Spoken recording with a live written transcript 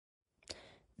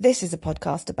This is a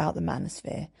podcast about the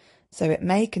manosphere, so it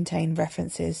may contain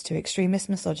references to extremist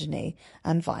misogyny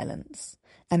and violence,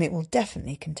 and it will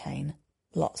definitely contain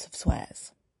lots of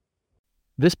swears.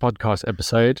 This podcast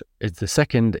episode is the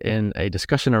second in a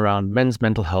discussion around men's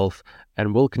mental health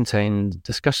and will contain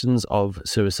discussions of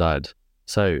suicide.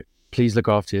 So please look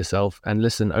after yourself and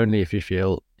listen only if you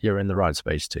feel you're in the right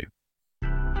space too.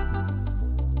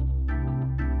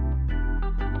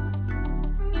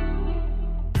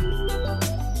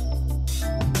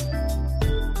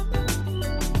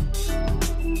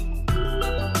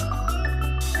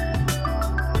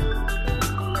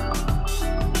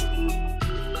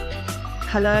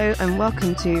 Hello and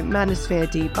welcome to Manosphere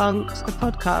Debunked, the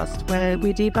podcast where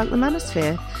we debunk the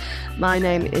manosphere. My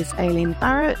name is Aileen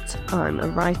Barrett. I'm a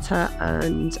writer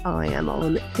and I am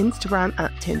on Instagram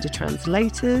at Tinder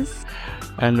Translators.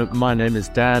 And my name is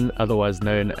Dan, otherwise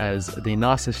known as the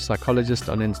Narcissist Psychologist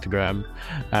on Instagram.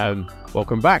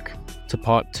 Welcome back to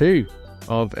part 2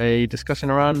 of a discussion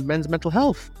around men's mental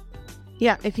health.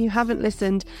 Yeah, if you haven't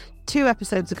listened, 2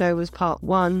 episodes ago was part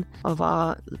 1 of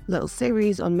our little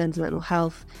series on men's mental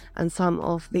health and some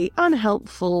of the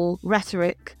unhelpful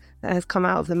rhetoric that has come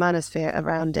out of the manosphere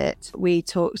around it. We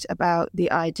talked about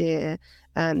the idea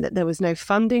that there was no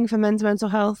funding for men's mental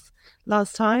health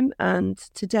last time, and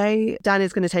today Dan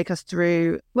is going to take us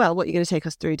through, well, what are you going to take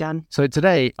us through, Dan? So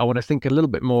today I want to think a little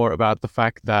bit more about the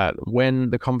fact that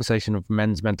when the conversation of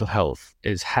men's mental health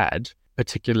is had,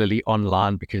 particularly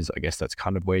online, because I guess that's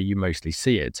kind of where you mostly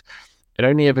see it, it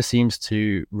only ever seems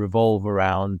to revolve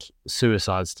around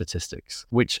suicide statistics,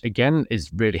 which again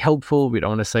is really helpful. We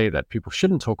don't want to say that people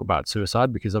shouldn't talk about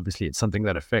suicide because obviously it's something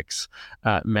that affects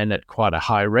men at quite a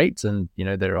high rate, and you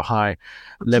know there are high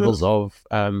levels of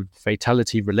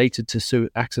fatality related to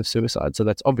acts of suicide. So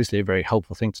that's obviously a very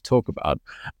helpful thing to talk about.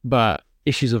 But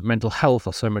issues of mental health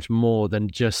are so much more than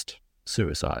just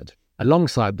suicide.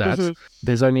 Alongside that,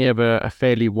 there's only ever a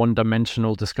fairly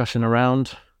one-dimensional discussion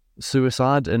around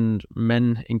suicide and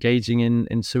men engaging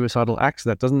in suicidal acts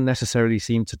that doesn't necessarily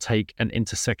seem to take an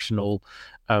intersectional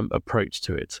approach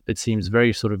to it. It seems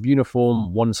very sort of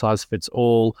uniform, one size fits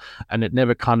all, and it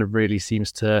never kind of really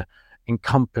seems to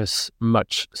encompass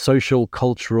much social,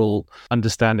 cultural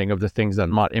understanding of the things that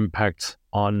might impact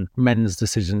on men's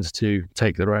decisions to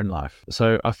take their own life.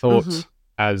 So I thought,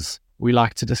 as we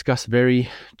like to discuss very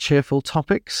cheerful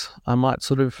topics, I might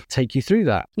sort of take you through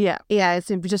that. Yeah, it's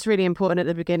just really important at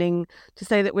the beginning to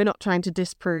say that we're not trying to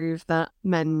disprove that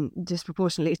men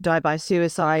disproportionately die by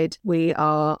suicide. We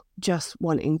are just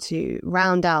wanting to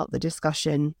round out the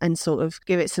discussion and sort of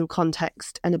give it some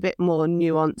context and a bit more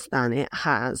nuance than it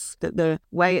has. That the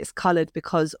way it's coloured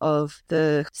because of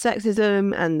the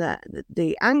sexism and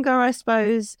the anger, I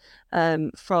suppose,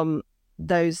 from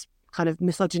those kind of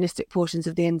misogynistic portions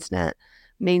of the internet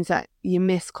means that you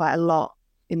miss quite a lot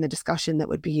in the discussion that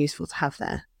would be useful to have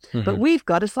there. But we've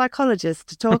got a psychologist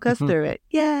to talk us through it.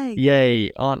 Yay!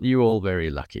 Yay! Aren't you all very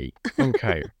lucky?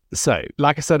 Okay. So,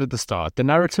 like I said at the start, the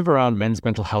narrative around men's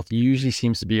mental health usually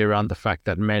seems to be around the fact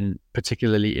that men,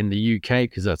 particularly in the UK,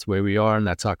 because that's where we are and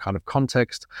that's our kind of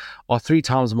context, are 3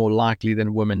 times more likely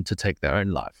than women to take their own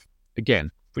life.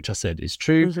 Again, which I said is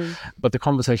true, but the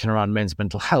conversation around men's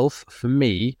mental health, for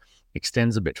me,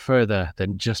 extends a bit further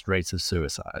than just rates of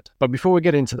suicide. But before we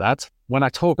get into that, when I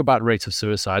talk about rates of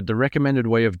suicide, the recommended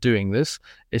way of doing this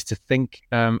is to think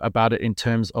about it in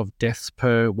terms of deaths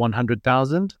per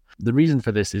 100,000. The reason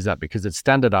for this is that because it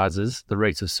standardizes the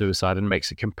rates of suicide and makes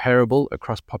it comparable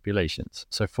across populations.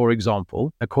 So for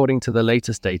example, according to the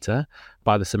latest data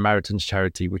by the Samaritans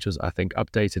charity, which was, I think,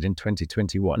 updated in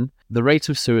 2021, the rate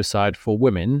of suicide for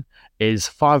women is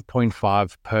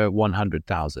 5.5 per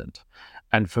 100,000.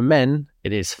 And for men,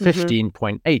 it is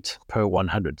 15.8 per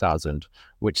 100,000,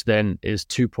 which then is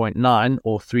 2.9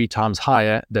 or 3 times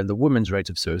higher than the women's rate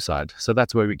of suicide. So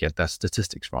that's where we get that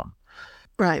statistics from.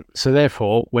 Right. So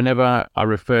therefore, whenever I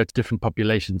refer to different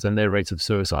populations and their rates of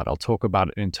suicide, I'll talk about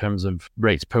it in terms of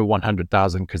rates per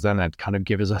 100,000, because then that kind of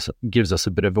gives us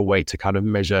a bit of a way to kind of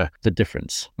measure the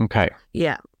difference. Okay.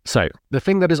 Yeah. So the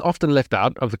thing that is often left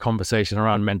out of the conversation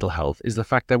around mental health is the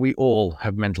fact that we all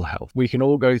have mental health. We can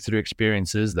all go through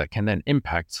experiences that can then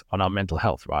impact on our mental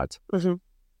health, right?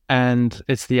 And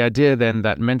it's the idea then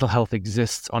that mental health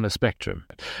exists on a spectrum.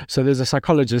 So there's a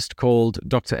psychologist called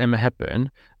Dr. Emma Hepburn,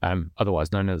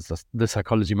 otherwise known as the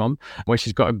Psychology Mom, where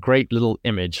she's got a great little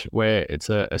image where it's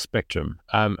a spectrum.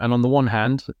 And on the one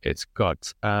hand, it's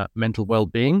got mental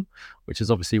well-being, which is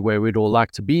obviously where we'd all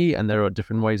like to be. And there are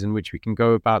different ways in which we can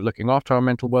go about looking after our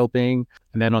mental well-being.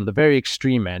 And then on the very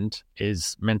extreme end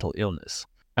is mental illness.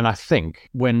 And I think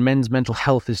when men's mental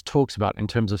health is talked about in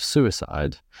terms of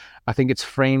suicide, I think it's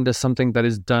framed as something that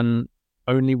is done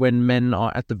only when men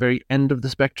are at the very end of the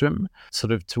spectrum,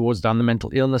 sort of towards down the mental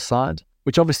illness side,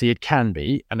 which obviously it can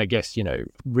be. And I guess,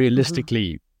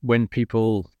 realistically, when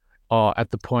people are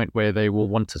at the point where they will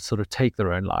want to sort of take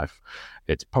their own life,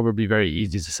 it's probably very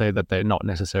easy to say that they're not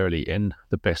necessarily in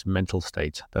the best mental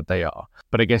state that they are.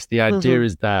 But I guess the idea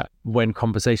is that when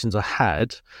conversations are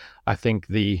had, I think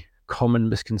the common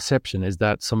misconception is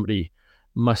that somebody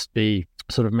must be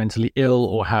sort of mentally ill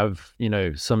or have,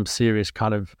 some serious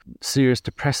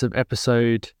depressive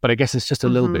episode. But I guess it's just a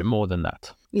little bit more than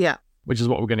that. Yeah. Which is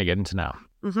what we're going to get into now.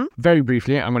 Very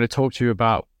briefly, I'm going to talk to you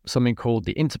about something called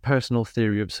the interpersonal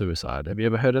theory of suicide. Have you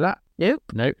ever heard of that? Nope.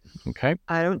 No? Okay.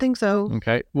 I don't think so.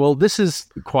 Okay. Well, this is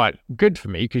quite good for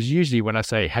me because usually when I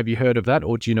say, have you heard of that?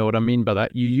 Or do you know what I mean by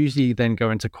that? You usually then go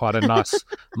into quite a nice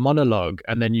monologue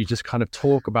and then you just kind of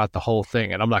talk about the whole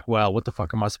thing. And I'm like, well, what the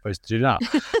fuck am I supposed to do now?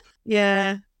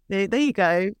 Yeah. There you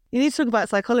go. You need to talk about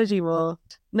psychology more.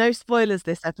 No spoilers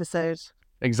this episode.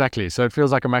 Exactly. So it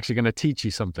feels like I'm actually going to teach you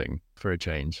something for a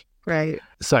change. Right.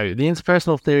 So the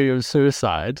interpersonal theory of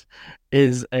suicide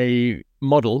is a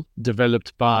model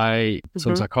developed by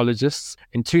some psychologists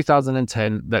in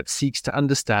 2010 that seeks to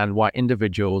understand why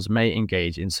individuals may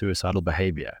engage in suicidal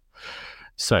behavior.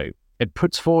 So it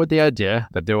puts forward the idea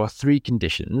that there are 3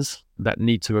 conditions that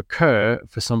need to occur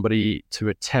for somebody to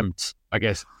attempt, I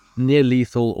guess, near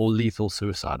lethal or lethal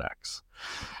suicide acts.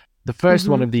 The first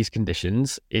one of these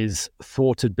conditions is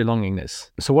thwarted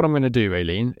belongingness. So what I'm going to do,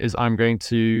 Aileen, is I'm going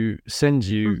to send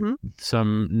you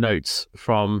some notes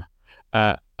from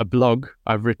a blog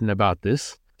I've written about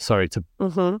this. Sorry to,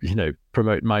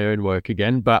 promote my own work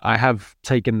again, but I have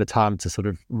taken the time to sort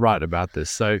of write about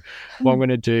this. So what I'm going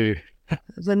to do...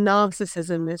 The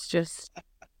narcissism is just...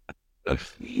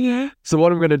 Yeah. So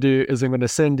what I'm going to do is I'm going to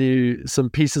send you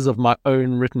some pieces of my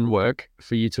own written work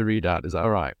for you to read out. Is that all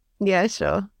right? Yeah,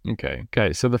 sure.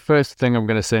 Okay. So the first thing I'm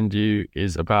going to send you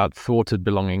is about thwarted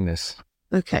belongingness.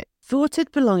 Okay.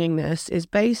 Thwarted belongingness is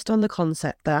based on the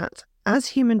concept that, as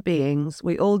human beings,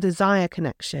 we all desire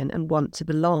connection and want to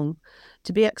belong,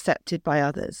 to be accepted by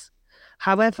others.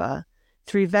 However,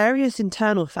 through various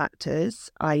internal factors,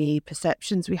 i.e.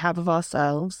 perceptions we have of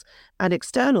ourselves, and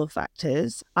external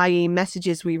factors, i.e.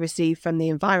 messages we receive from the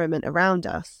environment around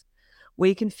us,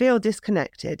 we can feel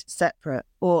disconnected, separate,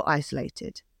 or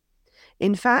isolated.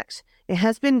 In fact, it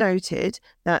has been noted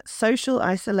that social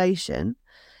isolation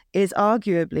is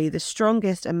arguably the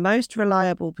strongest and most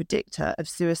reliable predictor of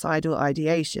suicidal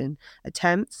ideation,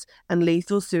 attempts, and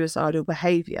lethal suicidal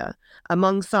behaviour,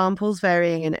 among samples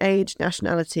varying in age,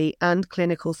 nationality, and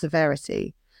clinical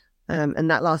severity. And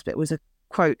that last bit was a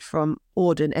quote from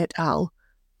Auden et al.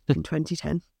 In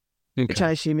 2010, which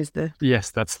I assume is the... Yes,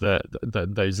 that's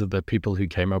those are the people who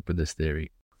came up with this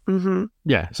theory. Mm-hmm.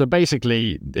 Yeah, so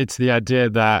basically it's the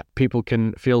idea that people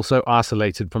can feel so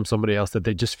isolated from somebody else that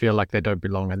they just feel like they don't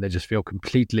belong and they just feel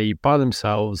completely by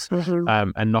themselves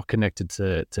and not connected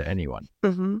to anyone.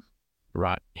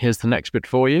 Right, here's the next bit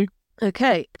for you.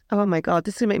 Okay. Oh my God,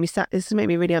 this is gonna make me sad. This is gonna make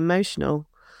me really emotional.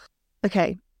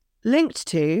 Okay, linked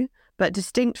to but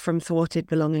distinct from thwarted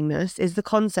belongingness is the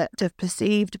concept of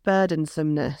perceived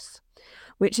burdensomeness,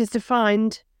 which is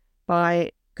defined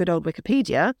by good old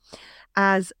Wikipedia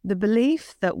as the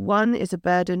belief that one is a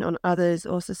burden on others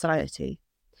or society.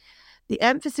 The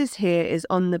emphasis here is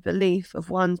on the belief of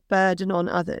one's burden on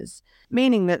others,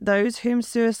 meaning that those whom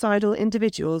suicidal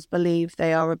individuals believe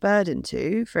they are a burden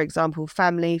to, for example,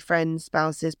 family, friends,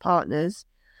 spouses, partners,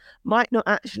 might not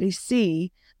actually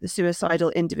see the suicidal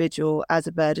individual as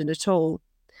a burden at all.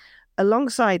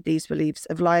 Alongside these beliefs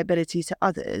of liability to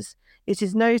others, it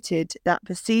is noted that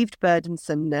perceived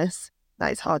burdensomeness,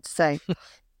 that is hard to say,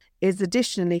 is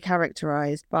additionally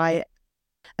characterized by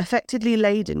affectedly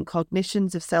laden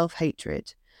cognitions of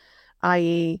self-hatred,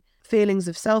 i.e. feelings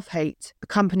of self-hate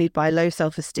accompanied by low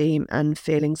self-esteem and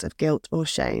feelings of guilt or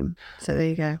shame. So there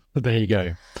you go. There you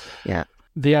go. Yeah.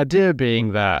 The idea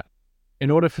being that in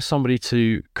order for somebody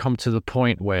to come to the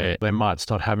point where they might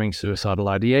start having suicidal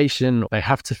ideation, they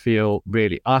have to feel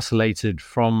really isolated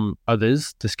from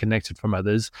others, disconnected from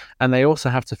others, and they also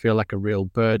have to feel like a real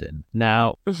burden.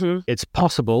 Now, it's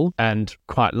possible and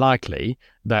quite likely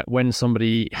that when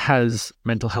somebody has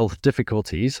mental health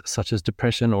difficulties, such as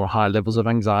depression or high levels of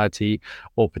anxiety,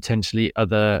 or potentially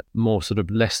other more sort of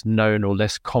less known or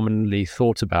less commonly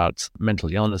thought about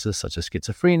mental illnesses, such as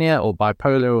schizophrenia or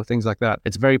bipolar or things like that,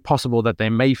 it's very possible that that they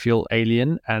may feel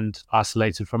alien and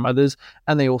isolated from others,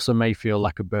 and they also may feel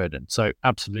like a burden. So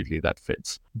absolutely that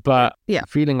fits. But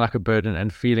feeling like a burden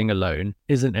and feeling alone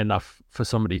isn't enough for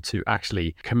somebody to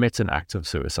actually commit an act of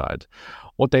suicide.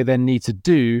 What they then need to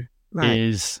do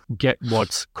is get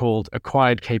what's called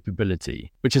acquired capability,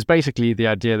 which is basically the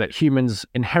idea that humans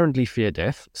inherently fear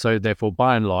death. So therefore,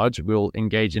 by and large, will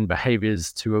engage in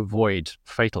behaviors to avoid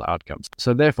fatal outcomes.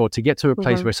 So therefore, to get to a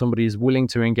place where somebody is willing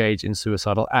to engage in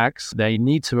suicidal acts, they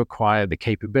need to acquire the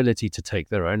capability to take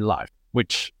their own life,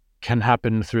 which can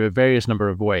happen through a various number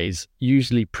of ways,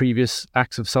 usually previous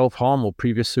acts of self-harm or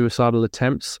previous suicidal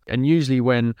attempts. And usually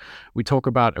when we talk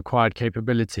about acquired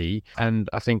capability, and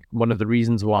I think one of the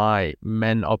reasons why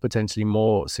men are potentially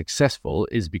more successful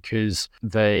is because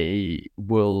they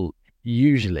will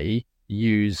usually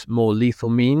use more lethal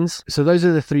means. So those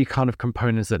are the three kind of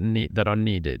components that are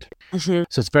needed. So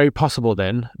it's very possible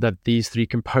then that these three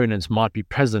components might be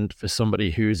present for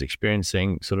somebody who is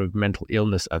experiencing sort of mental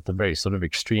illness at the very sort of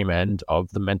extreme end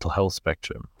of the mental health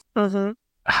spectrum.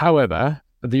 However,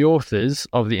 the authors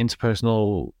of the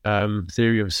interpersonal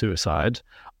theory of suicide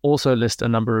also list a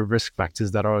number of risk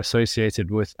factors that are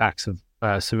associated with acts of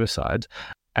suicide.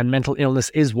 And mental illness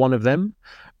is one of them,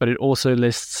 but it also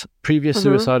lists previous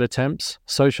suicide attempts,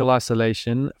 social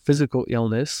isolation, physical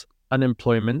illness,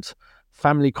 unemployment,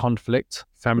 family conflict,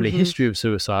 family history of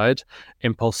suicide,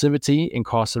 impulsivity,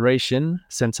 incarceration,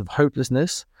 sense of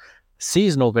hopelessness,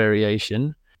 seasonal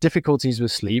variation, difficulties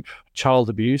with sleep, child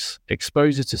abuse,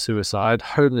 exposure to suicide,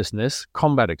 homelessness,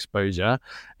 combat exposure,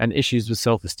 and issues with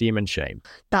self-esteem and shame.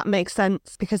 That makes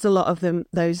sense because a lot of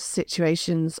those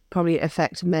situations probably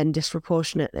affect men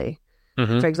disproportionately.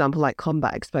 For example, like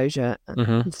combat exposure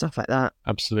and stuff like that.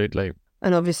 Absolutely.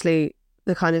 And obviously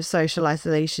the kind of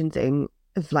isolation thing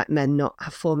of like men not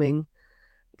forming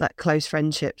like close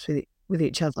friendships with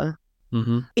each other.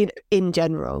 In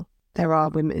general. There are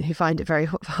women who find it very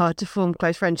hard to form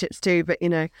close friendships too, but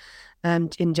in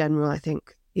general, I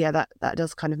think, that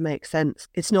does kind of make sense.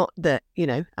 It's not that,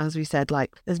 as we said,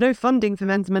 like there's no funding for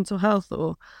men's mental health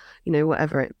or,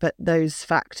 whatever, but those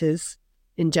factors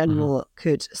in general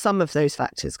some of those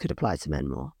factors could apply to men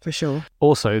more, for sure.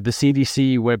 Also, the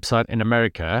CDC website in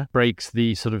America breaks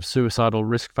the sort of suicidal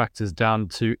risk factors down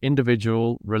to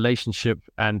individual, relationship,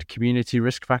 and community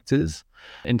risk factors.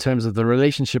 In terms of the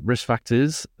relationship risk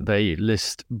factors, they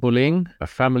list bullying, a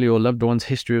family or loved one's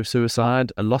history of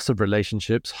suicide, a loss of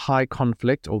relationships, high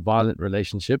conflict or violent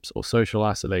relationships, or social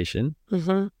isolation.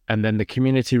 And then the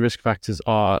community risk factors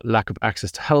are lack of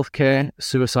access to healthcare,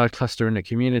 suicide cluster in a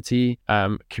community,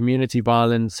 community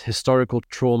violence, historical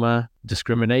trauma,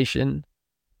 discrimination.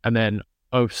 And then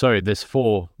there's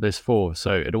four.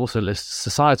 So it also lists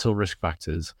societal risk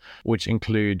factors, which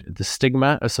include the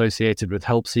stigma associated with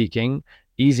help seeking,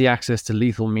 easy access to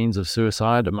lethal means of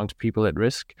suicide amongst people at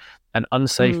risk, and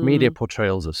unsafe media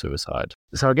portrayals of suicide.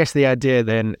 So I guess the idea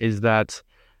then is that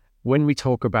when we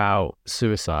talk about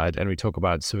suicide and we talk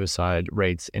about suicide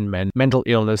rates in men, mental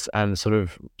illness and sort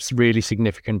of really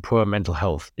significant poor mental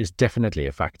health is definitely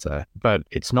a factor, but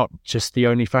it's not just the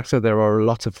only factor. There are a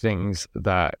lot of things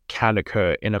that can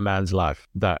occur in a man's life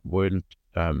that would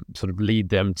sort of lead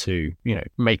them to,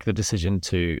 make the decision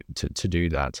to do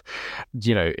that.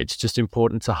 It's just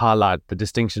important to highlight the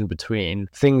distinction between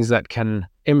things that can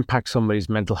impact somebody's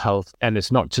mental health, and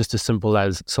it's not just as simple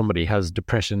as somebody has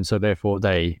depression, so therefore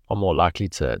they are more likely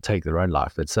to take their own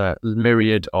life. It's a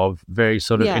myriad of very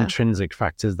sort of intrinsic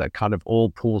factors that kind of all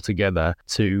pull together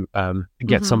to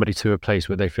get somebody to a place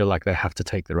where they feel like they have to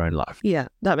take their own life. Yeah,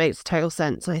 that makes total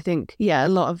sense. I think a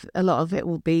lot of it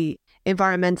will be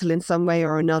environmental in some way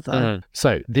or another.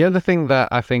 So the other thing that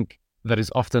I think that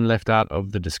is often left out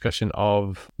of the discussion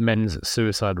of men's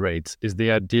suicide rates is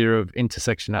the idea of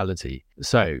intersectionality.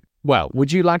 So,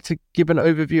 would you like to give an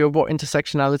overview of what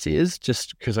intersectionality is?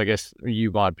 Just because I guess you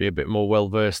might be a bit more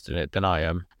well-versed in it than I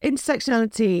am.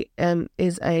 Intersectionality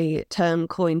is a term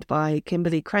coined by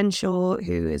Kimberly Crenshaw,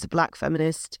 who is a Black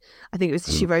feminist. I think it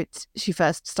was she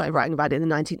first started writing about it in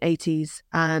the 1980s.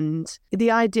 And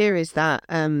the idea is that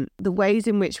the ways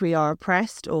in which we are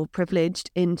oppressed or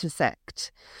privileged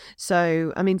intersect.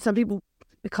 So, I mean, some people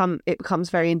it becomes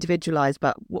very individualized,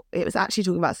 but it was actually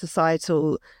talking about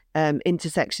societal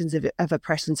intersections of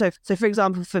oppression. So for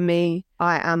example, for me,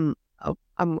 I'm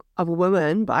a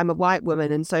woman, but I'm a white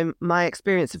woman, and so my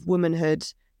experience of womanhood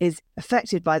is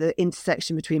affected by the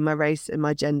intersection between my race and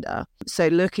my gender. So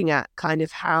looking at kind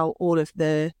of how all of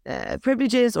the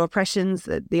privileges or oppressions,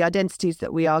 the identities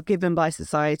that we are given by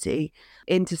society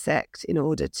intersect in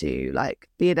order to like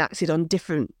be enacted on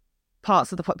different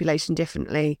parts of the population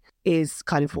differently is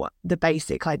kind of what the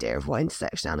basic idea of what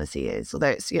intersectionality is, although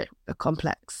it's, a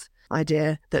complex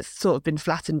idea that's sort of been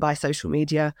flattened by social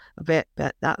media a bit,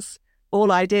 but that's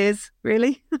all ideas,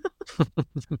 really.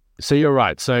 So you're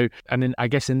right. So, I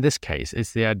guess in this case,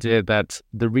 it's the idea that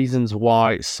the reasons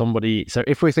why so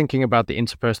if we're thinking about the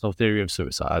interpersonal theory of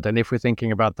suicide, and if we're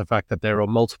thinking about the fact that there are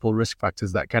multiple risk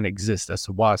factors that can exist as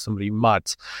to why somebody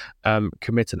might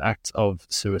commit an act of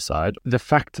suicide, the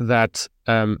fact that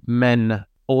men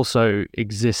also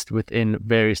exist within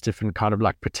various different kind of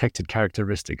like protected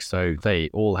characteristics. So they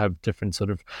all have different sort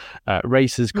of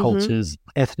races, cultures,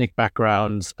 ethnic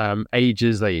backgrounds,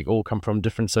 ages. They all come from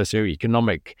different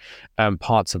socioeconomic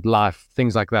parts of life,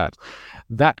 things like that.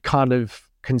 That kind of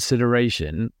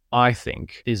consideration, I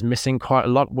think, is missing quite a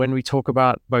lot when we talk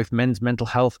about both men's mental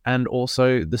health and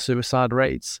also the suicide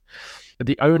rates.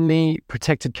 The only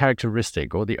protected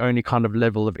characteristic or the only kind of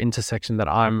level of intersection that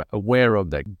I'm aware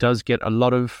of that does get a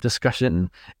lot of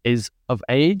discussion is of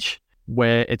age,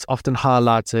 where it's often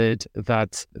highlighted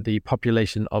that the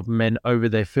population of men over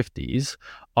their 50s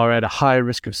are at a higher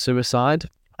risk of suicide,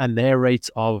 and their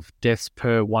rate of deaths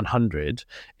per 100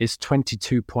 is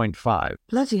 22.5.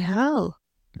 Bloody hell.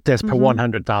 Deaths per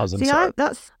 100,000. See, I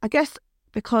guess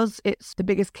because it's the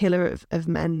biggest killer of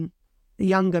men, the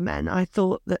younger men, I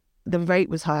thought that the rate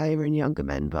was higher in younger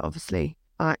men, but obviously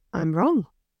I'm wrong.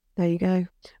 There you go.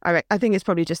 I think it's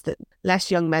probably just that less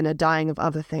young men are dying of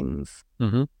other things.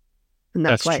 Mm-hmm. And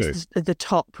that's why it's the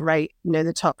top rate,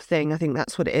 the top thing. I think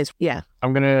that's what it is. Yeah.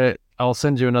 I'll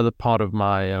send you another part of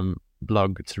my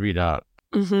blog to read out.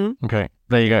 Mm-hmm. Okay,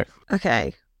 there you go.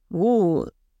 Okay. Ooh,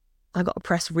 I got to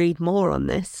press read more on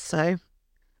this, so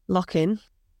lock in.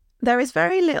 There is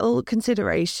very little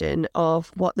consideration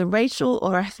of what the racial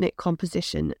or ethnic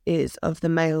composition is of the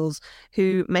males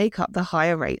who make up the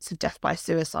higher rates of death by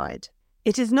suicide.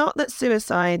 It is not that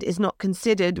suicide is not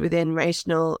considered within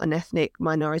racial and ethnic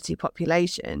minority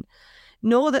population,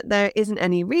 nor that there isn't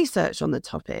any research on the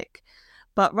topic,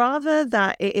 but rather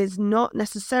that it is not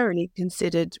necessarily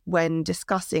considered when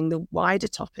discussing the wider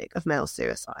topic of male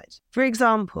suicide. For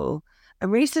example, a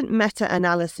recent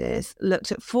meta-analysis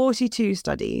looked at 42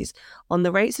 studies on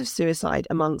the rates of suicide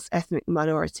amongst ethnic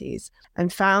minorities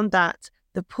and found that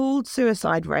the pooled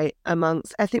suicide rate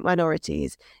amongst ethnic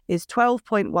minorities is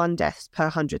 12.1 deaths per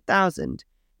 100,000,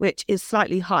 which is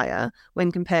slightly higher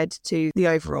when compared to the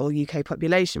overall UK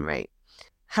population rate.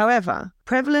 However,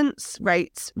 prevalence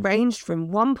rates ranged from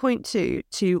 1.2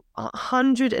 to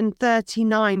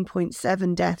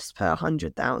 139.7 deaths per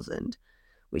 100,000,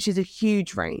 which is a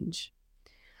huge range.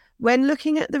 When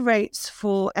looking at the rates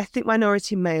for ethnic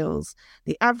minority males,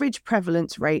 the average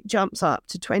prevalence rate jumps up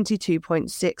to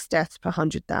 22.6 deaths per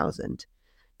 100,000,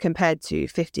 compared to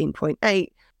 15.8 per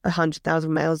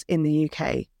 100,000 males in the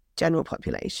UK general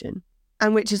population,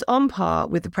 and which is on par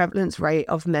with the prevalence rate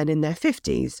of men in their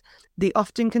 50s, the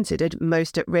often considered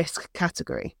most at risk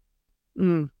category.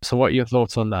 So what are your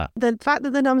thoughts on that? The fact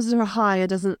that the numbers are higher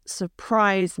doesn't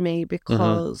surprise me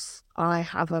because I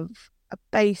have a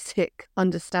basic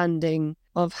understanding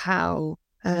of how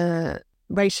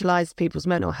racialized people's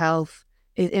mental health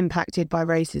is impacted by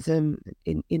racism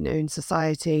in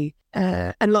society,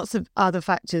 and lots of other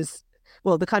factors.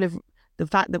 Well, the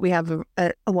fact that we have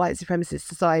a white supremacist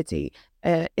society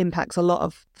impacts a lot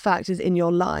of factors in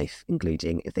your life,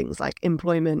 including things like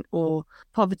employment or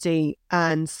poverty.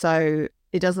 And so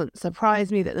it doesn't surprise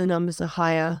me that the numbers are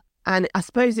higher. And I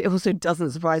suppose it also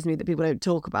doesn't surprise me that people don't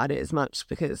talk about it as much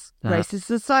because racist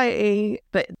society,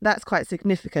 but that's quite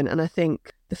significant. And I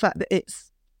think the fact that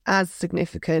it's as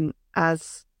significant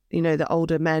as, the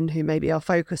older men who maybe are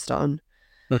focused on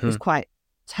is quite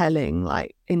telling,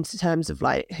 like in terms of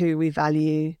like who we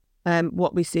value,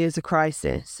 what we see as a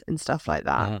crisis and stuff like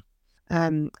that.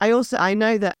 I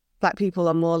know that Black people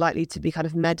are more likely to be kind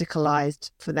of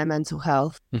medicalized for their mental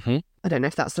health. I don't know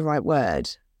if that's the right word.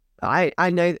 I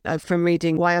know from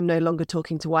reading Why I'm No Longer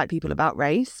Talking to White People About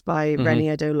Race by Rennie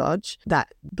Edo-Lodge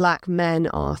that Black men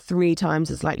are 3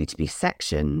 times as likely to be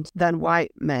sectioned than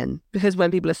white men. Because when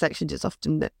people are sectioned, it's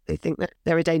often that they think that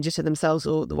they're a danger to themselves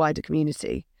or the wider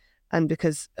community. And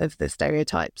because of the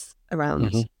stereotypes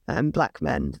around Black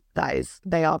men,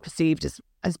 they are perceived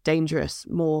as dangerous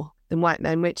more than white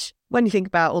men, which when you think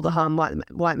about all the harm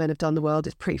white men have done the world,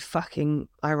 it's pretty fucking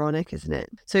ironic, isn't it?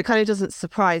 So it kind of doesn't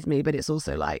surprise me, but it's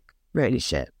also like really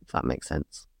shit, if that makes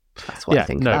sense. That's what I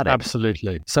think about it.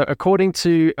 Absolutely. So according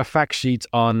to a fact sheet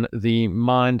on the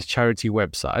Mind charity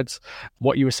website,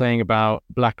 what you were saying about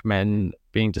Black men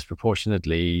being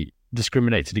disproportionately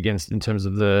discriminated against in terms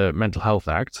of the Mental Health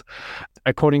Act.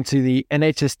 According to the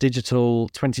NHS Digital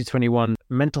 2021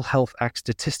 Mental Health Act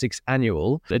Statistics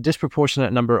Annual, a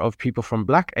disproportionate number of people from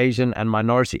Black, Asian, and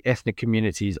minority ethnic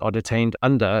communities are detained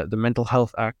under the Mental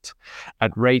Health Act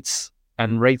at rates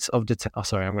of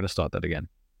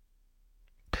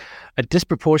A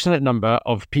disproportionate number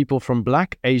of people from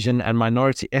Black, Asian, and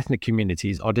minority ethnic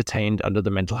communities are detained under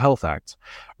the Mental Health Act.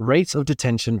 Rates of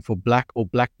detention for Black or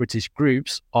Black British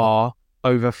groups are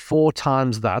over 4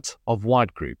 times that of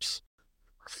white groups.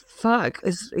 Fuck,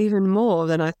 it's even more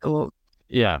than I thought.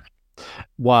 Yeah.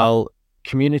 While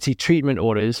community treatment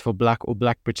orders for Black or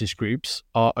Black British groups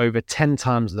are over 10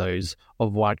 times those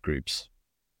of white groups.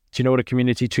 Do you know what a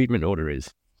community treatment order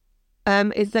is?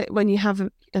 Is that when you have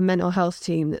a mental health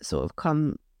team that sort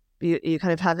of you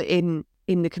kind of have it in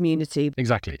the community?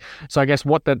 Exactly. So I guess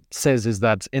what that says is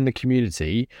that in the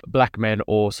community, Black men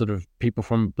or sort of people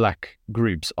from Black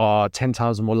groups are 10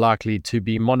 times more likely to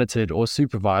be monitored or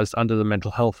supervised under the Mental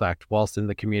Health Act whilst in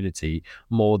the community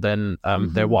more than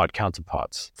their white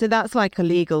counterparts. So that's like a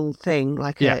legal thing,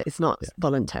 it's not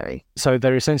voluntary. So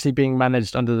they're essentially being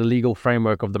managed under the legal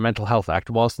framework of the Mental Health Act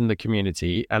whilst in the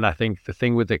community. And I think the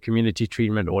thing with the community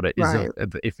treatment order is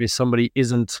that if somebody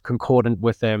isn't concordant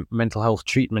with their mental health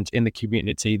treatment in the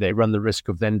community, they run the risk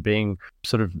of then being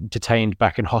sort of detained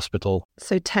back in hospital.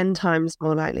 So 10 times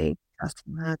more likely. That's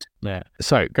mad. Yeah.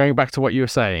 So going back to what you were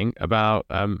saying about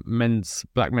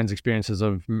Black men's experiences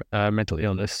of mental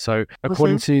illness. So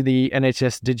according to the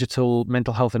NHS Digital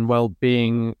Mental Health and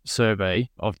Wellbeing Survey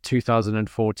of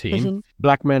 2014,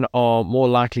 Black men are more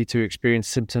likely to experience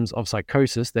symptoms of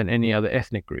psychosis than any other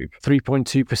ethnic group.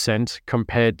 3.2%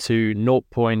 compared to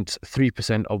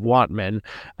 0.3% of white men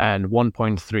and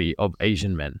 1.3% of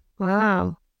Asian men.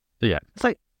 Wow. Yeah. It's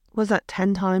like, was that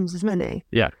 10 times as many?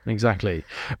 Yeah, exactly.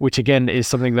 Which again is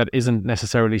something that isn't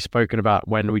necessarily spoken about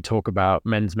when we talk about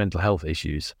men's mental health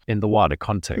issues in the wider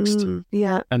context.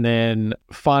 Yeah. And then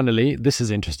finally, this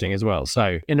is interesting as well.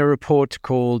 So in a report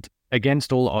called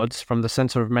Against All Odds from the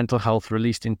Centre of Mental Health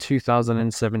released in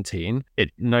 2017,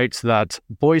 it notes that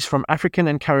boys from African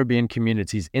and Caribbean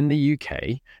communities in the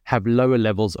UK have lower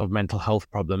levels of mental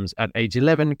health problems at age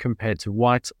 11 compared to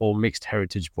white or mixed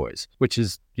heritage boys, which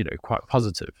is, quite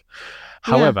positive.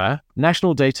 However,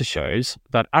 national data shows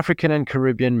that African and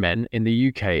Caribbean men in the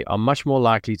UK are much more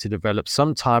likely to develop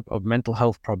some type of mental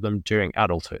health problem during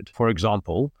adulthood. For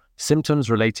example, symptoms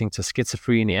relating to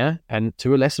schizophrenia and,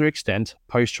 to a lesser extent,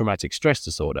 post-traumatic stress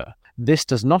disorder. This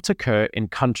does not occur in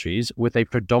countries with a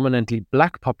predominantly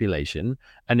Black population,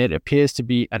 and it appears to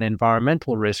be an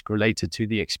environmental risk related to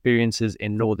the experiences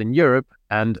in Northern Europe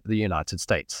and the United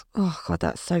States. Oh, God,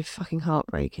 that's so fucking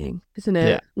heartbreaking, isn't it?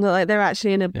 Yeah. Like they're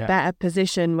actually in a better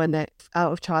position when they're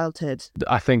out of childhood.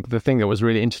 I think the thing that was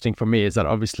really interesting for me is that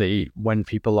obviously when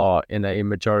people are in a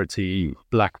majority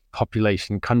Black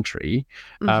population country,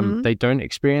 they don't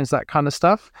experience that kind of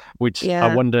stuff, which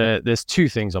I wonder, there's two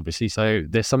things obviously. So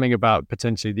there's something about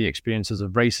potentially the experiences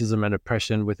of racism and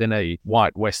oppression within a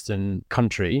white Western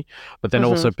country, but then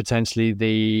also potentially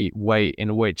the way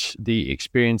in which the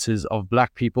experiences of Black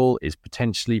people is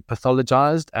potentially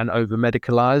pathologized and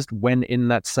over-medicalized when in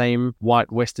that same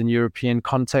white Western European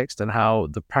context, and how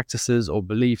the practices or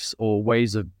beliefs or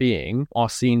ways of being are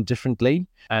seen differently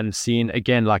and seen,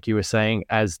 again, like you were saying,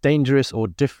 as dangerous or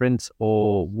different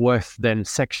or worth then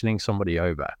sectioning somebody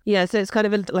over. Yeah, so it's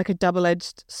kind of like a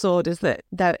double-edged sword, is that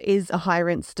there is a higher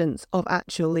instance of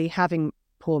actually having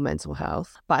poor mental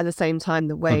health, but at the same time,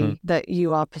 the way that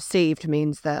you are perceived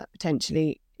means that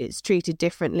potentially it's treated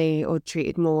differently or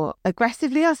treated more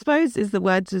aggressively, I suppose, is the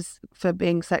word for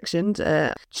being sectioned.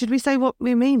 Should we say what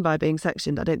we mean by being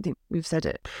sectioned? I don't think we've said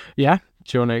it. Yeah.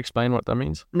 Do you want to explain what that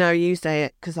means? No, you say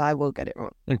it, because I will get it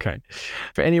wrong. Okay.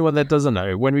 For anyone that doesn't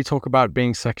know, when we talk about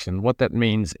being sectioned, what that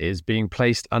means is being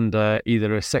placed under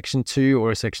either a Section 2 or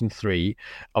a Section 3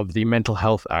 of the Mental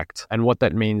Health Act. And what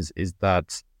that means is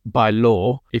that by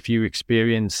law, if you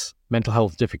experience mental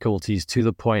health difficulties to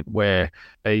the point where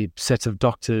a set of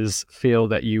doctors feel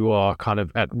that you are kind of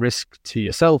at risk to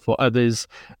yourself or others,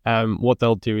 what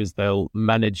they'll do is they'll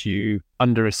manage you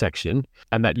under a section.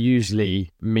 And that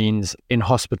usually means in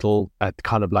hospital at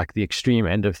kind of like the extreme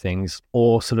end of things,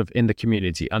 or sort of in the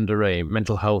community under a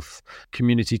mental health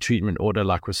community treatment order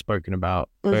like was spoken about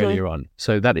earlier on.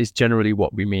 So that is generally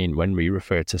what we mean when we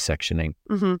refer to sectioning.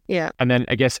 Yeah. And then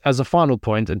I guess as a final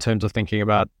point in terms of thinking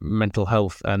about mental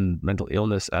health and mental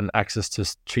illness and access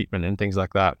to treatment and things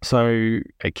like that. So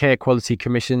a Care Quality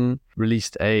Commission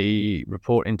released a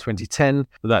report in 2010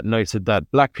 that noted that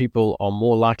Black people are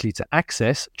more likely to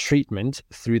access treatment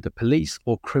through the police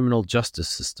or criminal justice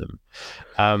system.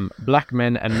 Black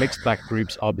men and mixed Black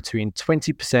groups are between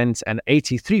 20% and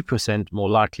 83% more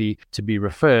likely to be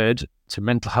referred to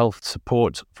mental health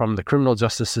support from the criminal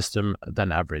justice system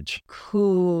than average.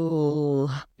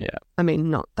 Cool. Yeah. I mean,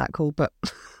 not that cool, but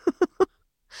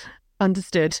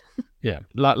understood. Yeah.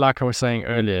 Like I was saying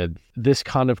earlier, this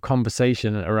kind of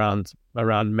conversation around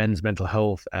men's mental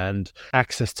health and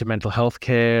access to mental health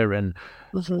care and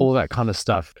all that kind of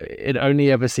stuff, it only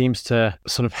ever seems to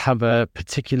sort of have a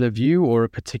particular view or a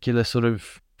particular sort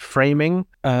of framing.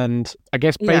 And I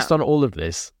guess based on all of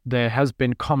this, there has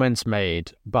been comments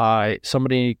made by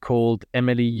somebody called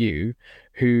Emily Yu,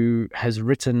 who has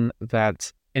written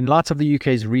that in light of the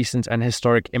UK's recent and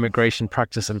historic immigration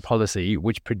practice and policy,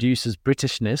 which produces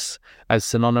Britishness as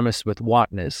synonymous with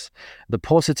whiteness, the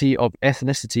paucity of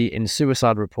ethnicity in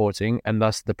suicide reporting and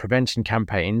thus the prevention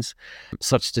campaigns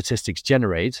such statistics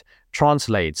generate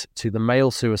translates to the male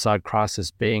suicide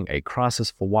crisis being a crisis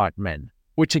for white men.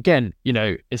 Which again, you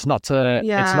know, it's not to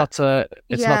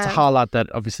highlight that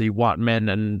obviously white men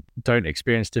and don't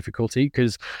experience difficulty,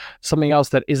 because something else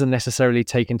that isn't necessarily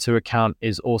taken into account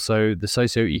is also the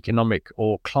socioeconomic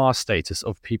or class status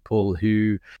of people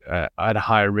who are at a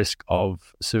higher risk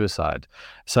of suicide.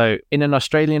 So in an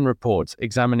Australian report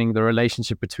examining the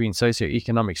relationship between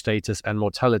socioeconomic status and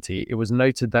mortality, it was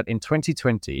noted that in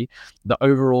 2020, the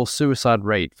overall suicide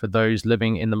rate for those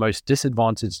living in the most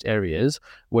disadvantaged areas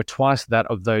were twice that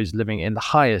of those living in the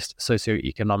highest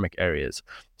socioeconomic areas.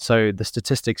 So the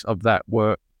statistics of that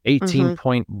were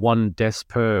 18.1 deaths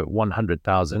per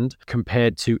 100,000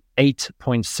 compared to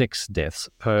 8.6 deaths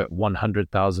per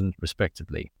 100,000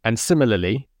 respectively. And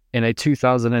similarly, in a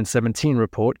 2017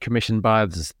 report commissioned by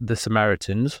the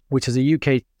Samaritans, which is a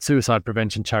UK suicide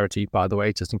prevention charity, by the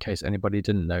way, just in case anybody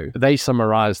didn't know, they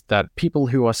summarized that people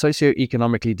who are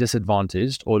socioeconomically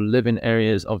disadvantaged or live in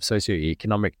areas of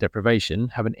socioeconomic deprivation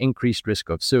have an increased risk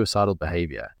of suicidal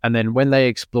behavior. And then when they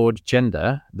explored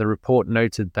gender, the report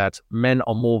noted that men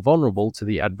are more vulnerable to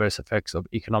the adverse effects of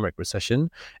economic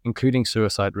recession, including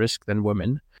suicide risk, than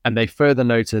women. And they further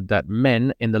noted that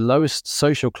men in the lowest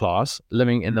social class,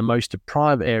 living in the most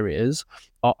deprived areas,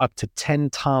 are up to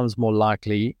 10 times more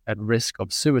likely at risk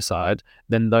of suicide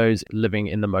than those living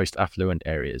in the most affluent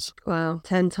areas. Wow,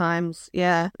 10 times.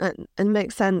 Yeah. And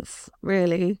makes sense,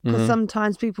 really, because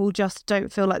sometimes people just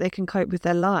don't feel like they can cope with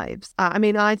their lives. I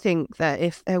mean, I think that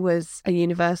if there was a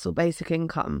universal basic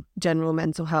income, general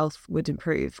mental health would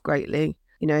improve greatly.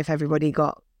 You know, if everybody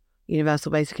got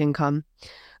universal basic income.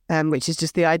 Which is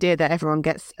just the idea that everyone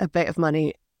gets a bit of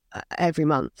money every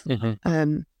month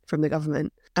from the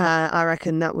government. I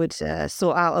reckon that would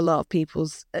sort out a lot of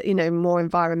people's, more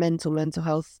environmental mental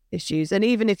health issues. And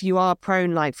even if you are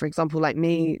prone, like, for example, like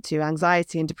me, to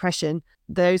anxiety and depression,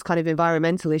 those kind of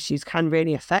environmental issues can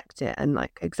really affect it and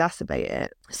like exacerbate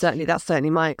it. That's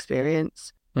certainly my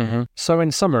experience. So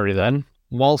in summary then,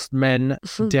 whilst men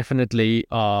definitely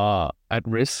are at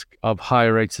risk of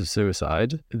higher rates of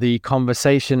suicide, the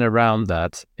conversation around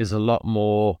that is a lot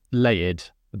more layered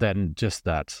than just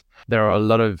that. There are a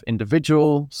lot of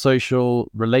individual, social,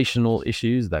 relational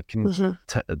issues that can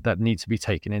that need to be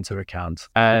taken into account.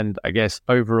 And I guess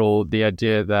overall, the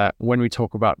idea that when we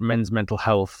talk about men's mental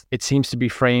health, it seems to be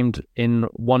framed in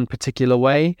one particular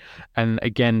way, and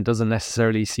again, doesn't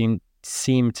necessarily seem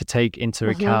to take into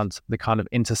account the kind of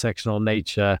intersectional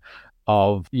nature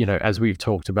of, as we've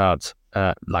talked about,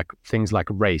 like things like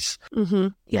race.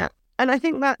 Yeah. And I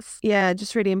think that's,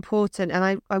 just really important.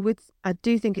 And I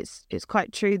do think it's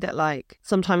quite true that like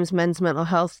sometimes men's mental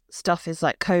health stuff is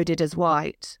like coded as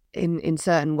white in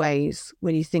certain ways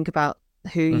when you think about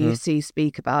who you see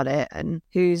speak about it and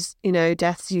whose,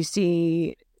 deaths you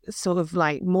see sort of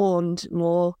like mourned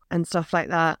more and stuff like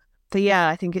that. But yeah,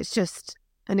 I think it's just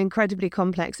an incredibly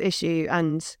complex issue,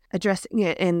 and addressing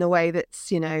it in the way that's,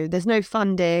 there's no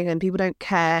funding and people don't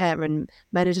care and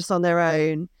men are just on their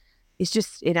own, it's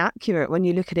just inaccurate when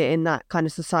you look at it in that kind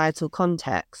of societal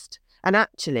context. And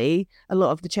actually, a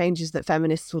lot of the changes that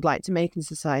feminists would like to make in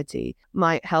society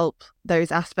might help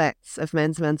those aspects of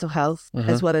men's mental health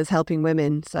as well as helping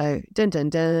women. So, dun dun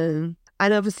dun.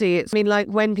 And obviously,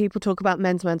 when people talk about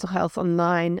men's mental health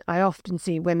online, I often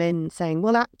see women saying,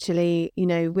 well, actually,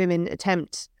 women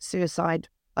attempt suicide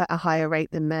at a higher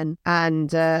rate than men. And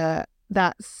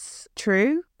that's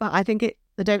true. But I think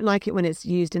I don't like it when it's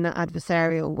used in an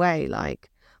adversarial way. Like,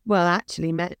 well,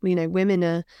 actually, women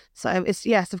are, so it's,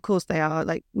 yes, of course they are,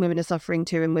 like, women are suffering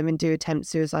too, and women do attempt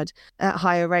suicide at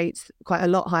higher rates, quite a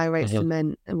lot higher rates than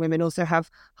men. And women also have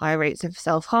higher rates of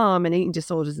self-harm and eating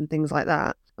disorders and things like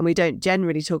that. And we don't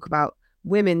generally talk about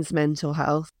women's mental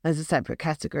health as a separate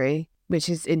category, which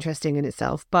is interesting in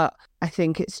itself. But I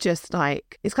think it's just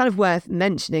like, it's kind of worth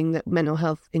mentioning that mental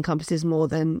health encompasses more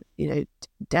than,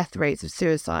 death rates of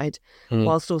suicide,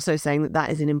 whilst also saying that that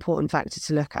is an important factor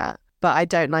to look at. But I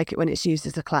don't like it when it's used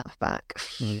as a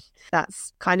clapback.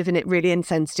 That's kind of a really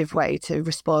insensitive way to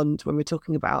respond when we're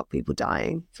talking about people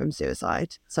dying from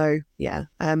suicide. So, yeah.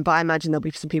 But I imagine there'll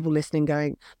be some people listening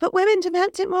going, but women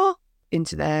demand it more,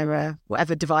 into their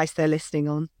whatever device they're listening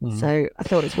on. So I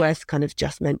thought it's worth kind of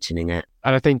just mentioning it.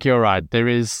 And I think you're right. There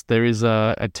is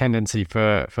a tendency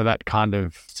for that kind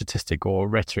of statistic or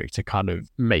rhetoric to kind of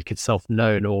make itself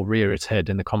known or rear its head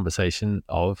in the conversation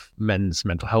of men's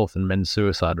mental health and men's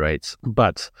suicide rates.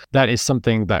 But that is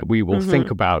something that we will think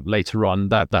about later on,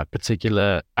 that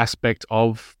particular aspect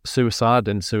of suicide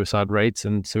and suicide rates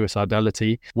and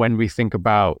suicidality, when we think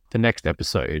about the next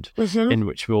episode, in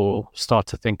which we'll start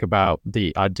to think about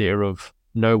the idea of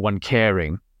no one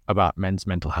caring about men's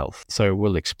mental health. So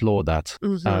we'll explore that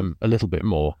a little bit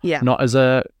more. Not as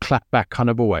a clapback kind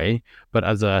of a way, but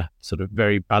as a sort of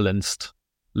very balanced,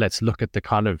 let's look at the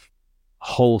kind of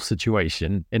whole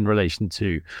situation in relation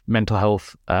to mental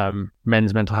health,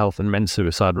 men's mental health and men's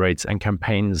suicide rates, and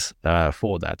campaigns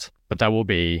for that. But that will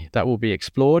be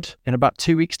explored in about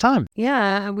 2 weeks' time.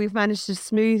 Yeah, and we've managed to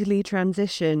smoothly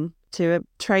transition to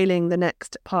trailing the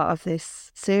next part of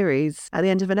this series at the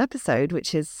end of an episode,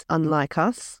 which is unlike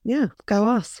us. Yeah, go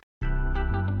us.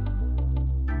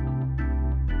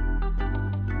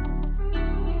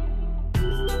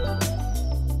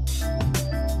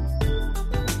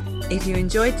 If you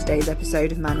enjoyed today's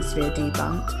episode of Manosphere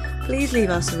Debunked, please leave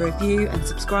us a review and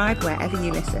subscribe wherever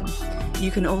you listen.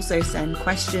 You can also send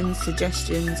questions,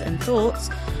 suggestions and thoughts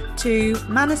to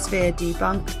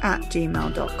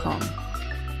manospheredebunked@gmail.com.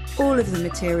 All of the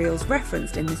materials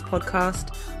referenced in this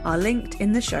podcast are linked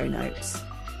in the show notes.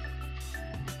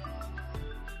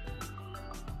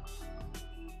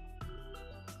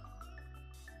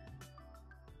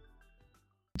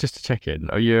 Just to check in,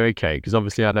 are you okay? Because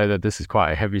obviously I know that this is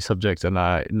quite a heavy subject, and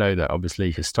I know that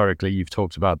obviously historically you've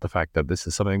talked about the fact that this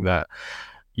is something that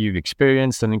you've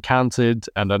experienced and encountered,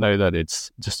 and I know that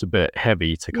it's just a bit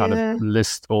heavy to kind of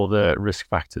list all the risk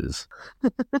factors.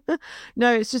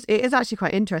 No, it is actually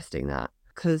quite interesting that,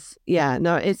 because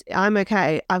I'm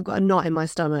okay. I've got a knot in my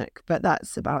stomach, but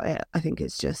that's about it. I think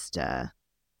it's just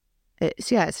it's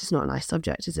just not a nice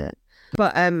subject, is it?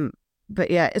 But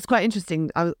yeah, it's quite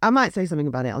interesting. I might say something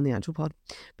about it on the actual pod,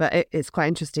 but it's quite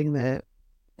interesting, the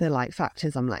like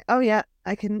factors. I'm like, oh yeah,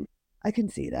 I can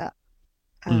see that.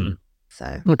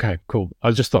 So okay, cool.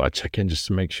 I just thought I'd check in just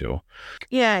to make sure.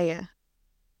 Yeah.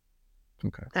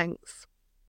 Okay. Thanks.